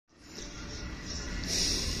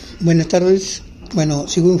Buenas tardes. Bueno,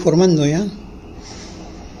 sigo informando ya.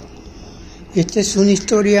 Esta es una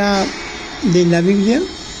historia de la Biblia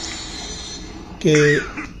que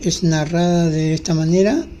es narrada de esta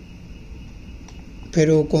manera,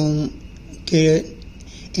 pero con que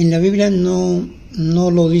en la Biblia no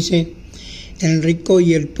lo dice el rico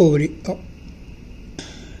y el pobre.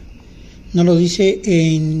 No lo dice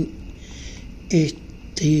en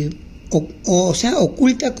o sea,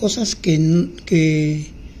 oculta cosas que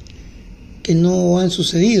no han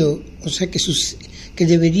sucedido, o sea, que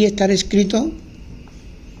debería estar escrito.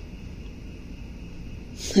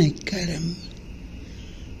 Ay, caramba.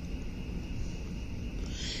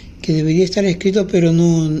 Que debería estar escrito, pero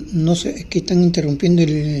no sé, es que están interrumpiendo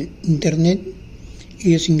el internet.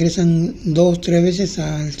 Ellos ingresan 2 o 3 veces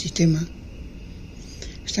al sistema.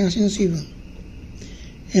 Están haciendo así, ¿no?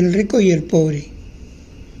 El rico y el pobre.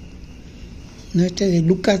 No, este es de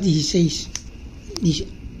Lucas 16,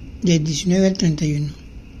 del 19 al 31.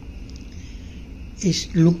 Es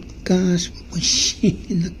Lucas, pues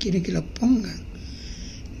no quiere que lo pongan,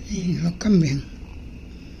 lo cambian.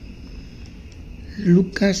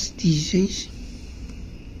 Lucas 16,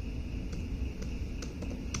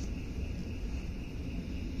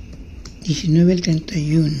 al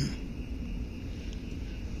 31.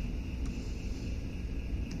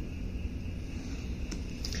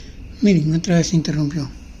 Miren, otra vez se interrumpió.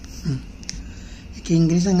 Es que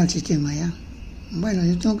ingresan al sistema ya. Bueno,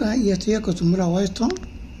 ya estoy acostumbrado a esto.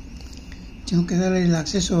 Tengo que darle el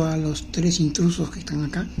acceso a los 3 intrusos que están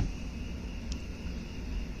acá.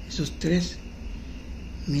 Esos 3.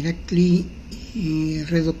 Miracle y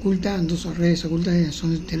red oculta. 2 redes ocultas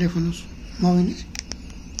son teléfonos móviles.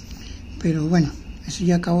 Pero bueno, eso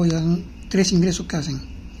ya acabó. Ya son 3 ingresos que hacen.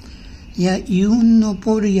 Ya, y uno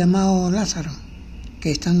pobre llamado Lázaro,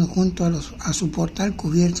 que estando junto a su portal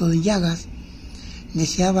cubierto de llagas,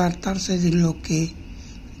 deseaba hartarse de lo que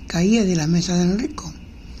caía de la mesa del rico,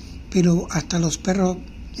 pero hasta los perros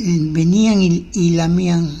venían y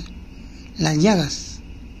lamían las llagas.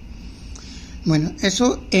 Bueno,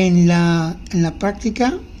 eso en la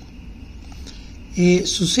práctica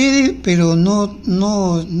sucede, pero no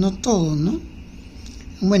todo, ¿no?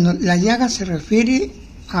 Bueno, la llaga se refiere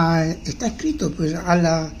está escrito pues a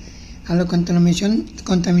la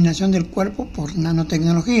contaminación del cuerpo por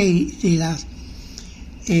nanotecnología y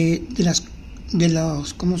de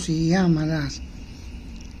los ¿cómo se llama?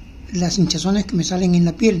 Las hinchazones que me salen en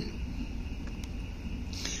la piel.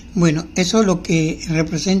 Bueno, eso es lo que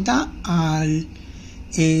representa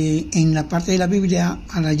en la parte de la Biblia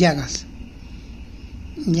a las llagas.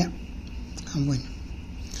 Ya. Bueno,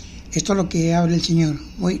 esto es lo que habla el Señor.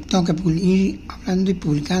 Hoy tengo que ir hablando y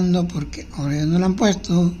publicando porque ahora ya no lo han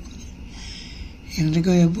puesto. El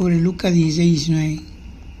rico y el pobre, Lucas 16, 19.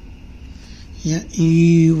 Ya,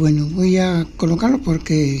 y bueno, voy a colocarlo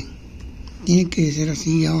porque tiene que ser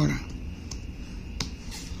así ahora.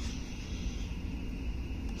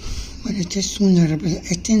 Bueno,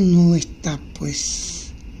 este no está,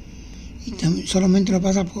 pues. Y también solamente lo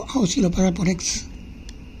pasa por. Sí, lo pasa por X.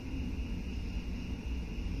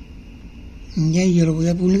 Ya, yo lo voy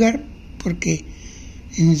a publicar porque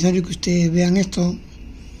es necesario que ustedes vean esto.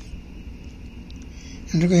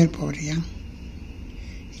 El rico y el pobre, ya.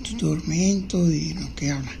 Este tormento y lo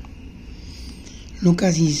que habla.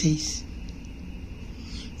 Lucas 16.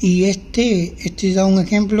 Y este da un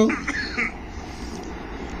ejemplo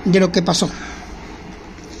de lo que pasó.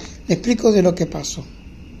 Le explico de lo que pasó.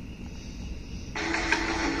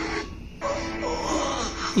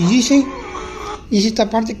 Y dice esta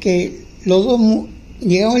parte que los dos,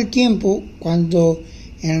 llegado el tiempo, cuando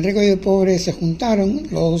el rico y el pobre se juntaron,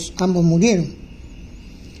 ambos murieron.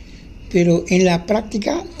 Pero en la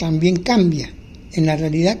práctica también cambia, en la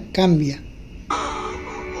realidad cambia.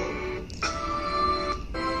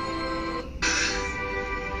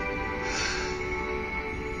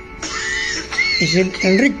 Es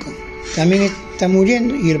el rico también está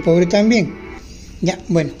muriendo y el pobre también. Ya,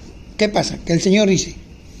 bueno, ¿qué pasa? Que el Señor dice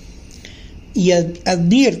y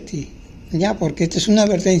advierte, ya, porque esta es una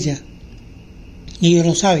advertencia y ellos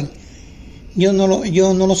lo saben. Yo no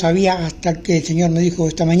lo sabía hasta que el Señor me dijo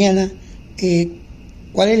esta mañana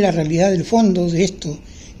cuál es la realidad del fondo de esto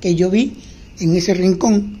que yo vi en ese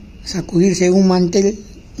rincón sacudirse un mantel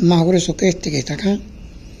más grueso que este que está acá.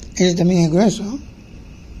 Ese también es grueso, ¿no?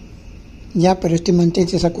 Ya, pero este mantel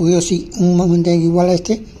se sacudió así, un mantel igual a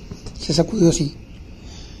este se sacudió así.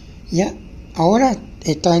 Ya, ahora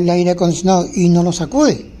está en el aire acondicionado y no lo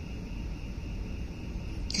sacude.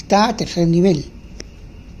 Está a 3er nivel.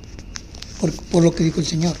 Por lo que dijo el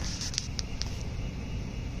Señor.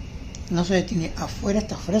 No se detiene, afuera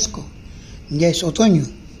está fresco, ya es otoño,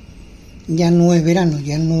 ya no es verano,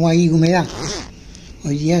 ya no hay humedad.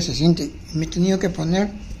 Hoy día se siente. Me he tenido que poner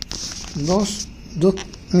dos,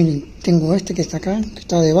 miren, tengo este que está acá, que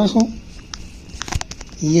está debajo,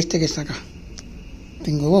 y este que está acá.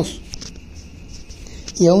 Tengo dos.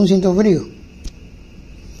 Y aún siento frío.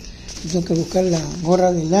 Tengo que buscar la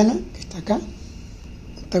gorra de lana que está acá.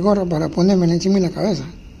 Esta gorra para ponérmela encima de la cabeza.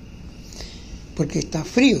 Porque está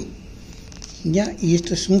frío. Ya, y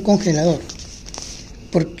esto es un congelador.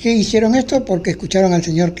 ¿Por qué hicieron esto? Porque escucharon al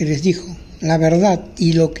Señor que les dijo la verdad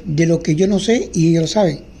y de lo que yo no sé y ellos lo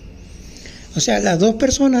saben. O sea, las dos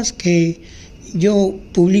personas que yo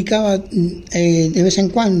publicaba de vez en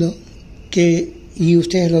cuando, y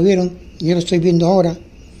ustedes lo vieron, yo lo estoy viendo ahora,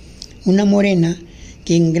 una morena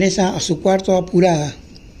que ingresa a su cuarto apurada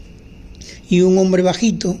y un hombre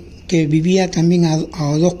bajito que vivía también a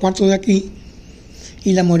 2 cuartos de aquí,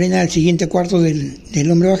 y la morena al siguiente cuarto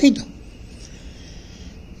del hombre bajito.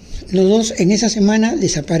 Los dos en esa semana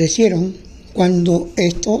desaparecieron cuando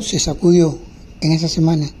esto se sacudió. En esa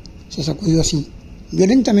semana se sacudió así,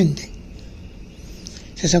 violentamente.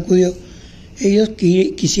 Se sacudió. Ellos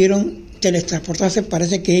quisieron teletransportarse,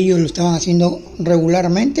 parece que ellos lo estaban haciendo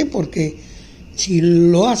regularmente, porque si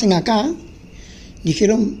lo hacen acá, dice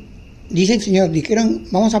el Señor, dijeron,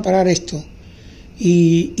 vamos a parar esto.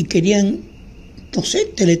 Y querían, no sé,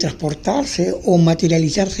 teletransportarse o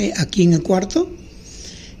materializarse aquí en el cuarto,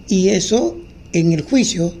 y eso en el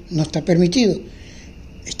juicio no está permitido.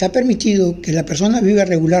 Está permitido que la persona viva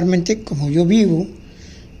regularmente como yo vivo,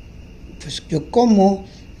 pues yo como,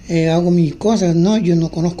 hago mis cosas, ¿no? Yo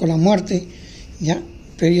no conozco la muerte, ¿ya?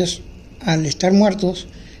 Pero ellos, al estar muertos,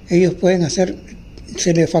 ellos pueden hacer,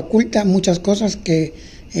 se les faculta muchas cosas que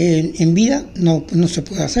en vida no se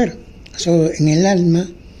puede hacer. Solo en el alma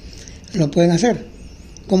lo pueden hacer,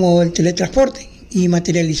 como el teletransporte y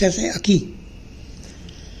materializarse aquí.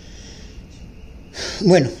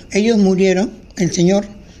 Bueno, ellos murieron, el Señor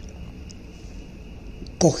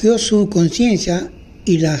cogió su conciencia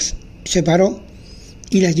y las separó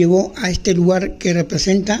y las llevó a este lugar que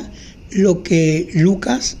representa lo que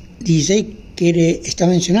Lucas 16 está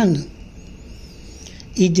mencionando,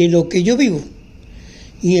 y de lo que yo vivo.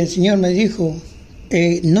 Y el Señor me dijo,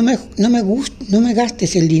 no me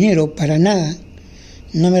gastes el dinero para nada,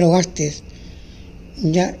 no me lo gastes,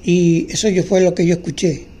 ya. Y eso fue lo que yo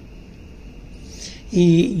escuché,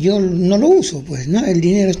 y yo no lo uso, pues, ¿no? El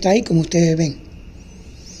dinero está ahí, como ustedes ven,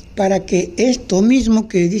 para que esto mismo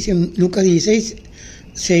que dice Lucas 16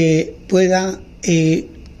 se pueda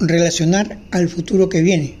relacionar al futuro que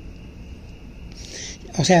viene.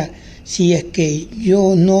 O sea, si es que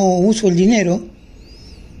yo no uso el dinero,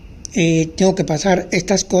 tengo que pasar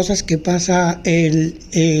estas cosas que pasa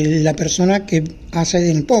la persona que hace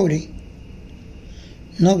del pobre,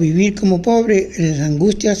 no vivir como pobre, las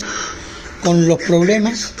angustias, con los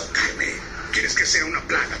problemas. ¿Quieres que sea una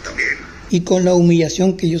plaga también? Y con la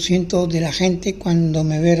humillación que yo siento de la gente cuando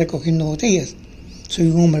me ve recogiendo botellas. Soy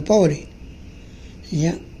un hombre pobre,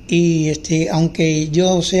 ¿ya? Y aunque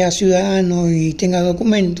yo sea ciudadano y tenga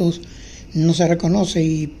documentos, no se reconoce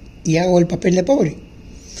y hago el papel de pobre.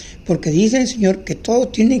 Porque dice el Señor que todo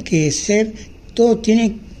tiene que ser, todo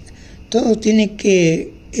tiene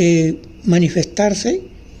que manifestarse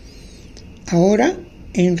ahora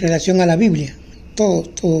en relación a la Biblia.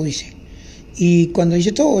 Todo dice. Y cuando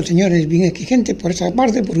dice todo, el Señor es bien exigente por esa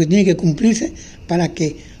parte, porque tiene que cumplirse para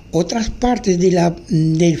que otras partes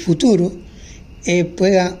del futuro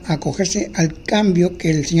pueda acogerse al cambio que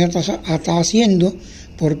el Señor está haciendo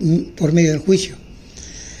por medio del juicio.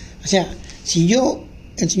 O sea, si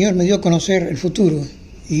el Señor me dio a conocer el futuro,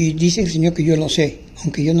 y dice el Señor que yo lo sé,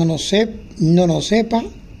 aunque yo no lo sepa,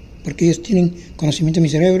 porque ellos tienen conocimiento en mi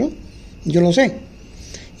cerebro, yo lo sé.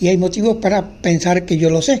 Y hay motivos para pensar que yo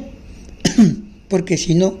lo sé, porque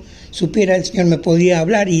si no supiera, el Señor me podría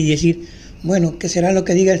hablar y decir, bueno, ¿qué será lo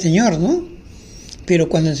que diga el Señor, no? Pero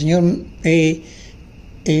cuando el Señor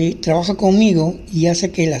trabaja conmigo y hace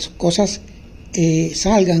que las cosas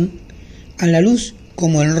salgan a la luz,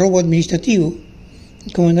 como el robo administrativo,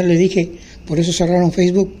 como no le dije, por eso cerraron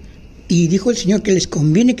Facebook, y dijo el Señor que les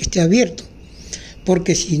conviene que esté abierto,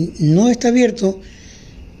 porque si no está abierto,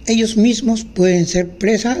 ellos mismos pueden ser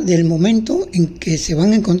presa del momento en que se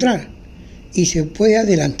van a encontrar, y se puede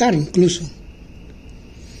adelantar incluso.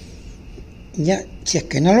 Ya, si es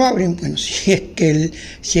que no lo abren, bueno, si es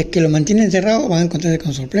que lo mantienen cerrado, van a encontrarse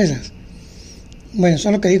con sorpresas. Bueno, eso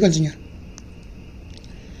es lo que dijo el Señor.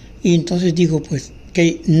 Y entonces dijo, pues,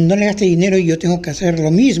 que no le gaste dinero, y yo tengo que hacer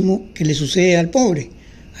lo mismo que le sucede al pobre,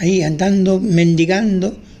 ahí andando,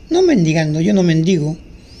 mendigando. No mendigando, yo no mendigo,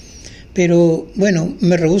 pero bueno,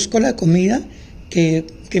 me rebusco la comida que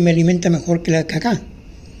me alimenta mejor que la que acá.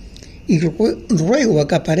 Y ruego a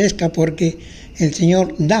que aparezca porque el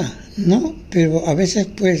Señor da, ¿no? Pero a veces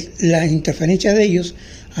pues la interferencia de ellos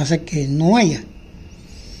hace que no haya.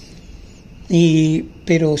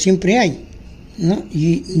 Pero siempre hay, ¿no?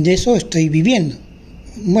 Y de eso estoy viviendo.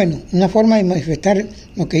 Bueno, una forma de manifestar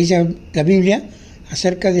lo que dice la Biblia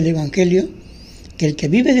acerca del Evangelio, que el que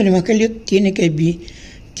vive del Evangelio tiene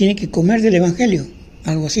que comer del Evangelio,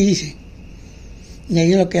 algo así dice. Y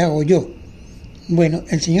ahí es lo que hago yo. Bueno,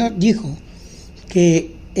 el Señor dijo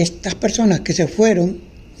que estas personas que se fueron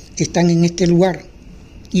están en este lugar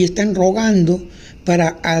y están rogando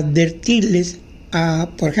para advertirles a,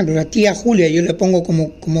 por ejemplo, la tía Julia, yo le pongo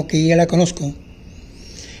como que ya la conozco,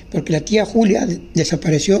 porque la tía Julia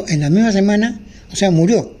desapareció en la misma semana, o sea,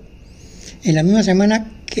 murió, en la misma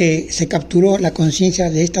semana que se capturó la conciencia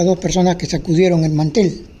de estas dos personas que sacudieron el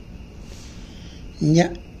mantel.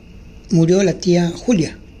 Ya murió la tía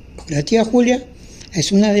Julia. La tía Julia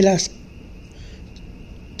es una de las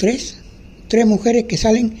tres mujeres que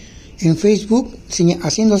salen en Facebook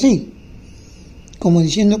haciendo así, como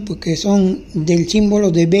diciendo pues, que son del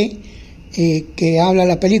símbolo de B que habla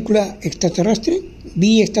la película extraterrestre,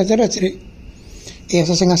 B extraterrestre. Ellas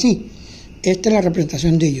hacen así. Esta es la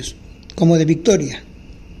representación de ellos, como de victoria.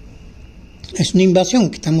 Es una invasión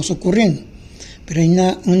que estamos ocurriendo, pero hay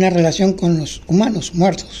una relación con los humanos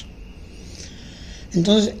muertos.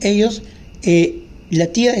 Entonces ellos, la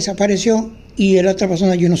tía desapareció y la otra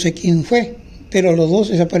persona yo no sé quién fue, pero los dos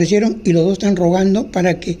desaparecieron y los dos están rogando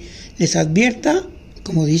para que les advierta,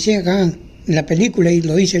 como dice acá en la película y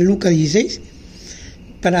lo dice Lucas 16,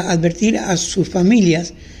 para advertir a sus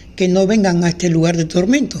familias que no vengan a este lugar de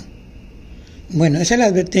tormento. Bueno, esa es la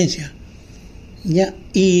advertencia. ¿Ya?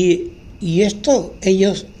 Y esto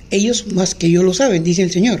ellos más que yo lo saben, dice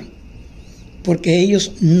el Señor, porque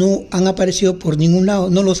ellos no han aparecido por ningún lado,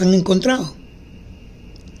 no los han encontrado.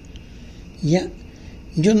 Ya,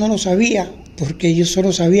 yo no lo sabía, porque yo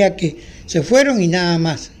solo sabía que se fueron y nada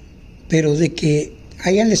más, pero de que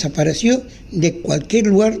hayan desaparecido de cualquier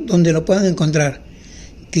lugar donde lo puedan encontrar,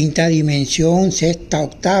 quinta dimensión, sexta,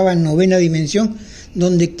 octava, novena dimensión,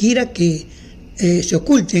 donde quiera que se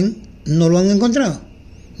oculten, no lo han encontrado,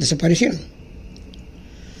 desaparecieron.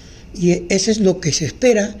 Y eso es lo que se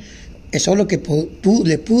espera. Eso es lo que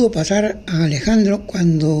le pudo pasar a Alejandro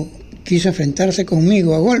cuando quiso enfrentarse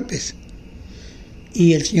conmigo a golpes.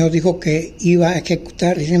 Y el Señor dijo que iba a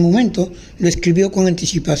ejecutar en ese momento, lo escribió con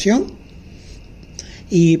anticipación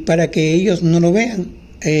y para que ellos no lo vean,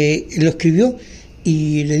 lo escribió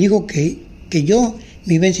y le dijo que yo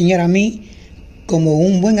me iba a enseñar a mí como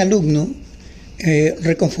un buen alumno,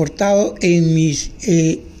 reconfortado en mi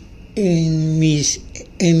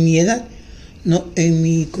edad. No, en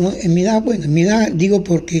mi edad, bueno, en mi edad digo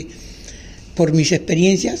porque por mis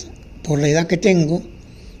experiencias, por la edad que tengo,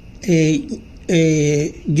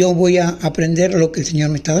 yo voy a aprender lo que el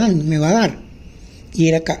Señor me va a dar. Y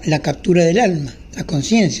era la captura del alma, la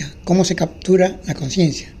conciencia, cómo se captura la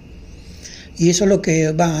conciencia. Y eso es lo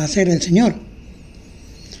que va a hacer el Señor.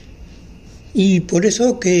 Y por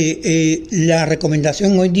eso que la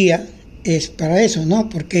recomendación hoy día es para eso, ¿no?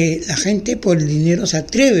 Porque la gente por el dinero se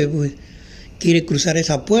atreve, pues, quiere cruzar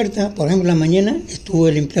esa puerta. Por ejemplo, la mañana estuvo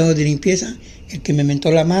el empleado de limpieza, el que me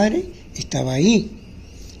mentó la madre, estaba ahí.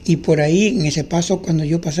 Y por ahí, en ese paso, cuando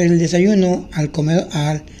yo pasé el desayuno del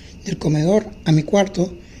comedor a mi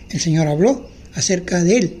cuarto, el Señor habló acerca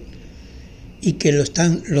de él y que lo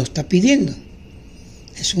está pidiendo.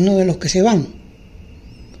 Es uno de los que se van.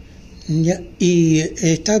 ¿Ya? Y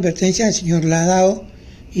esta advertencia el Señor la ha dado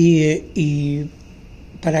y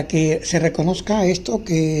para que se reconozca esto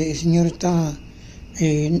que el Señor está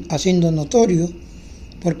haciendo notorio,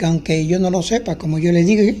 porque aunque yo no lo sepa, como yo le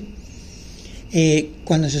dije,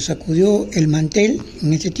 cuando se sacudió el mantel,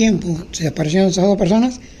 en ese tiempo se aparecieron esas dos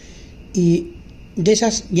personas y de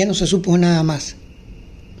esas ya no se supo nada más,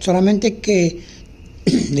 solamente que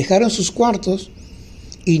dejaron sus cuartos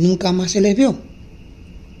y nunca más se les vio.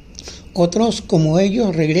 Otros como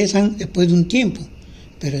ellos regresan después de un tiempo,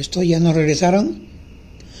 pero estos ya no regresaron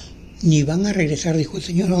ni van a regresar, dijo el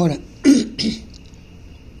Señor ahora.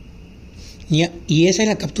 Y esa es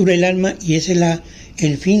la captura del alma y ese es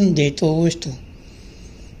el fin de todo esto.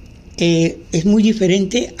 Es muy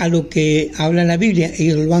diferente a lo que habla la Biblia.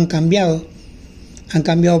 Ellos lo han cambiado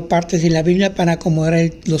partes de la Biblia para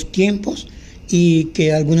acomodar los tiempos y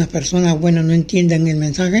que algunas personas, bueno, no entiendan el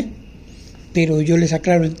mensaje, pero yo les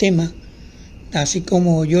aclaro el tema. Así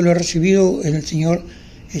como yo lo he recibido, el Señor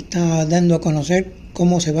está dando a conocer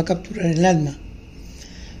cómo se va a capturar el alma.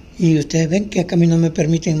 Y ustedes ven que acá a mí no me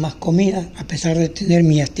permiten más comida, a pesar de tener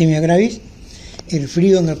mi astemia gravis. el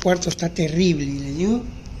frío en el cuarto está terrible, y le digo,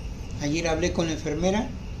 ayer hablé con la enfermera,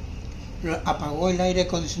 apagó el aire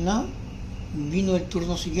acondicionado, vino el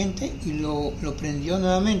turno siguiente y lo prendió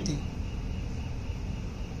nuevamente.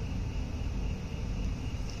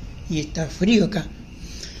 Y está frío acá.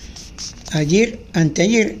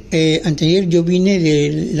 Anteayer yo vine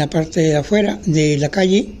de la parte de afuera, de la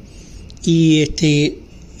calle, y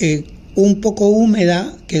un poco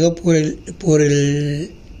húmeda quedó por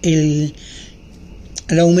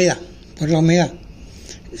la humedad.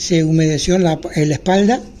 Se humedeció la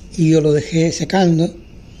espalda y yo lo dejé secando,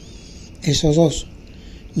 esos dos.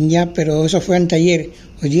 Ya, pero eso fue anteayer.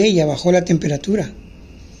 Oye, ya bajó la temperatura.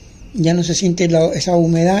 Ya no se siente esa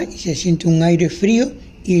humedad y se siente un aire frío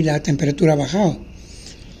y la temperatura ha bajado.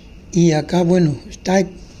 Y acá, bueno,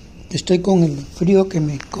 estoy con el frío que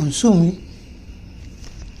me consume.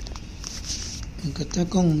 Acá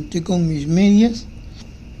estoy con mis medias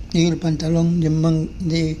y el pantalón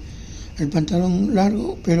el pantalón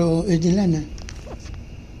largo, pero es de lana,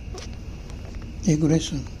 es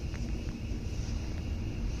grueso.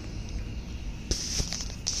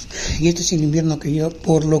 Y este es el invierno que yo,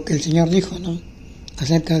 por lo que el Señor dijo, ¿no?,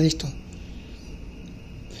 acerca de esto.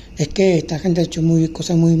 Es que esta gente ha hecho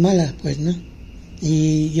cosas muy malas, pues, ¿no?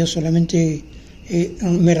 Y yo solamente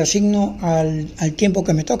me resigno al tiempo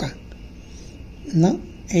que me toca, ¿no?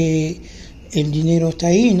 El dinero está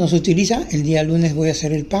ahí, no se utiliza. El día lunes voy a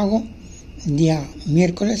hacer el pago. El día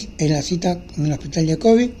miércoles en la cita en el hospital de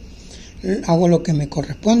COVID. Hago lo que me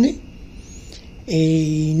corresponde.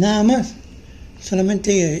 Y nada más.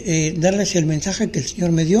 Solamente darles el mensaje que el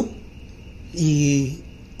Señor me dio y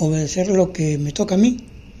obedecer lo que me toca a mí,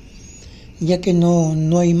 ya que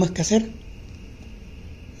no hay más que hacer.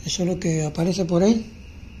 Eso es lo que aparece por ahí.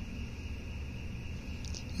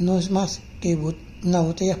 No es más que unas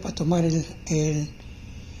botellas para tomar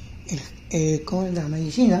 ¿cómo es? La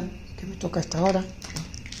medicina que me toca hasta ahora.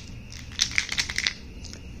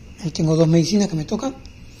 Ahí tengo 2 medicinas que me tocan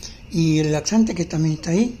y el laxante que también está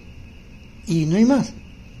ahí. Y no hay más.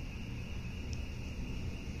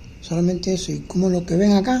 Solamente eso, y como lo que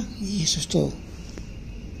ven acá, y eso es todo.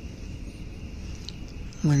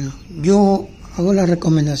 Bueno, yo hago las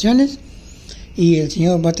recomendaciones y el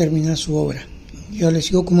Señor va a terminar su obra. Yo les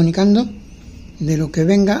sigo comunicando de lo que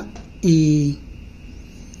venga y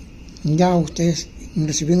ya ustedes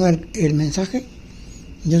recibieron el mensaje.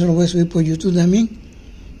 Yo se lo voy a subir por YouTube también,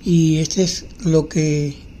 y este es lo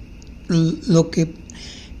que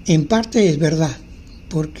en parte es verdad,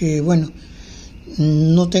 porque bueno,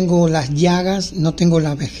 no tengo las llagas, no tengo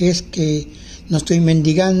la vejez, que no estoy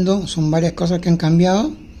mendigando, son varias cosas que han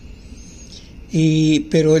cambiado,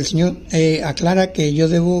 pero el Señor aclara que yo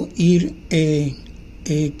debo ir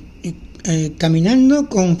caminando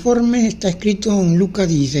conforme está escrito en Lucas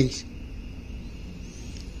 16.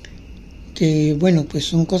 Que bueno, pues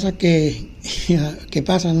son cosas que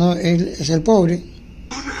pasan, ¿no? Él es el pobre.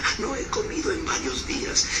 No he comido en varios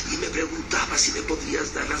días y me preguntaba si me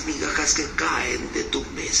podrías dar las migajas que caen de tu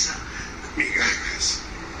mesa. ¿Migajas?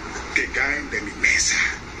 Que caen de mi mesa.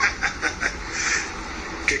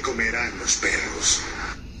 ¿Qué comerán los perros?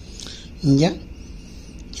 Ya,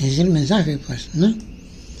 ese es el mensaje, pues, ¿no?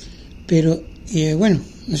 Pero bueno,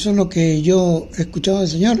 eso es lo que yo he escuchado del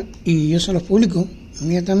Señor y yo se los publico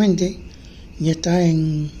inmediatamente. Ya está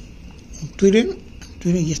en Twitter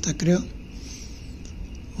ya está, creo.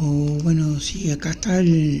 O bueno, sí, acá está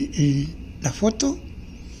la foto.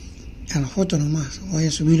 A la foto nomás. Voy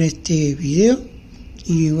a subir este video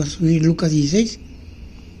y voy a subir Lucas 16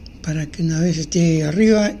 para que una vez esté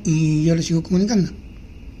arriba y yo les sigo comunicando.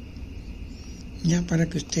 Ya, para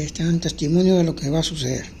que ustedes tengan testimonio de lo que va a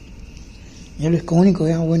suceder. Yo les comunico.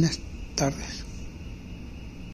 Ya, buenas tardes.